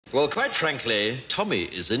Well, quite frankly, Tommy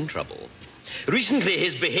is in trouble. Recently,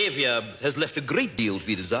 his behavior has left a great deal to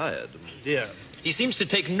be desired. Dear. He seems to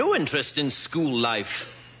take no interest in school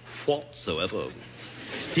life whatsoever.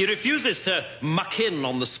 He refuses to muck in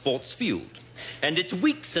on the sports field. And it's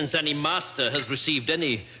weeks since any master has received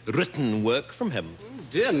any written work from him. Oh,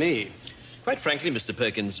 dear me. Quite frankly, Mr.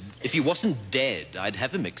 Perkins, if he wasn't dead, I'd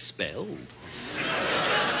have him expelled.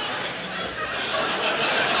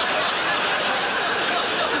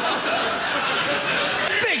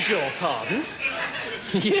 Beg your pardon?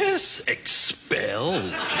 Yes,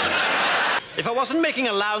 expelled. If I wasn't making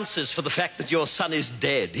allowances for the fact that your son is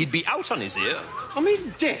dead, he'd be out on his ear. He's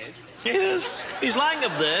dead? Yes, he's lying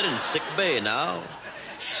up there in sick bay now,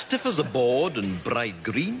 stiff as a board and bright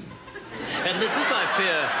green. And this is, I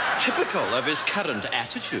fear, typical of his current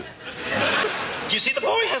attitude. You see, the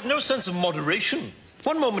boy has no sense of moderation.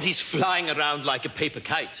 One moment he's flying around like a paper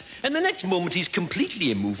kite, and the next moment he's completely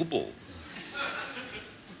immovable.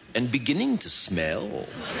 And beginning to smell.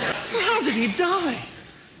 How did he die?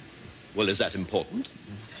 Well, is that important?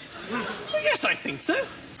 Yes, I think so.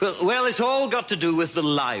 Well, it's all got to do with the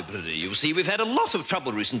library. You see, we've had a lot of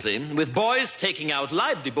trouble recently with boys taking out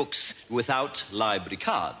library books without library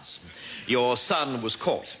cards. Your son was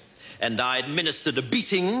caught, and I administered a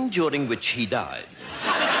beating during which he died.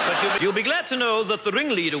 But you'll be glad to know that the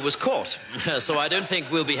ringleader was caught, so I don't think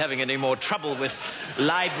we'll be having any more trouble with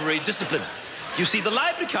library discipline. You see, the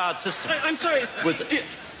library card system... I'm sorry.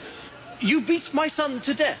 You beat my son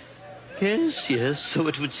to death? Yes, so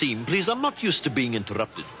it would seem. Please, I'm not used to being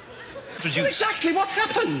interrupted. Well, exactly what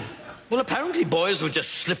happened? Well, apparently boys were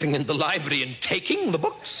just slipping in the library and taking the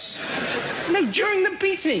books. No, during the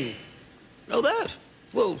beating. Oh, that?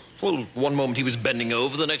 Well, one moment he was bending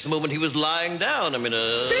over, the next moment he was lying down. I mean,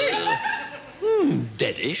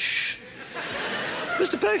 deadish.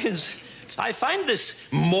 Mr. Perkins, I find this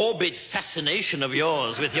morbid fascination of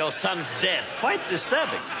yours with your son's death quite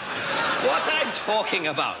disturbing. What I'm talking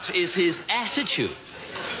about is his attitude.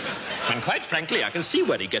 And quite frankly, I can see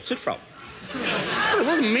where he gets it from. Well, it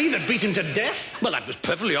wasn't me that beat him to death. Well, that was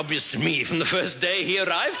perfectly obvious to me from the first day he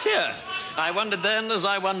arrived here. I wondered then, as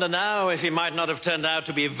I wonder now, if he might not have turned out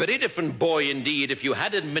to be a very different boy indeed if you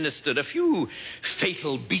had administered a few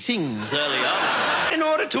fatal beatings early on. In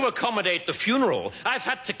order to accommodate the funeral, I've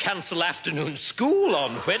had to cancel afternoon school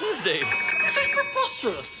on Wednesday. This is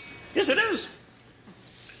preposterous. Yes, it is.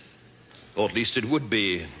 Or at least it would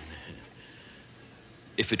be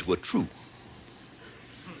if it were true.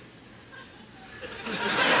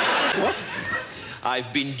 What?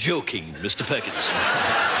 I've been joking, Mr. Perkins.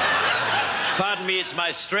 Pardon me, it's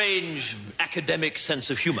my strange academic sense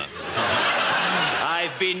of humor.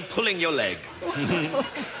 I've been pulling your leg. Oh,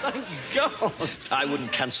 thank God. I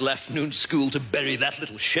wouldn't cancel afternoon school to bury that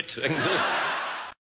little shit.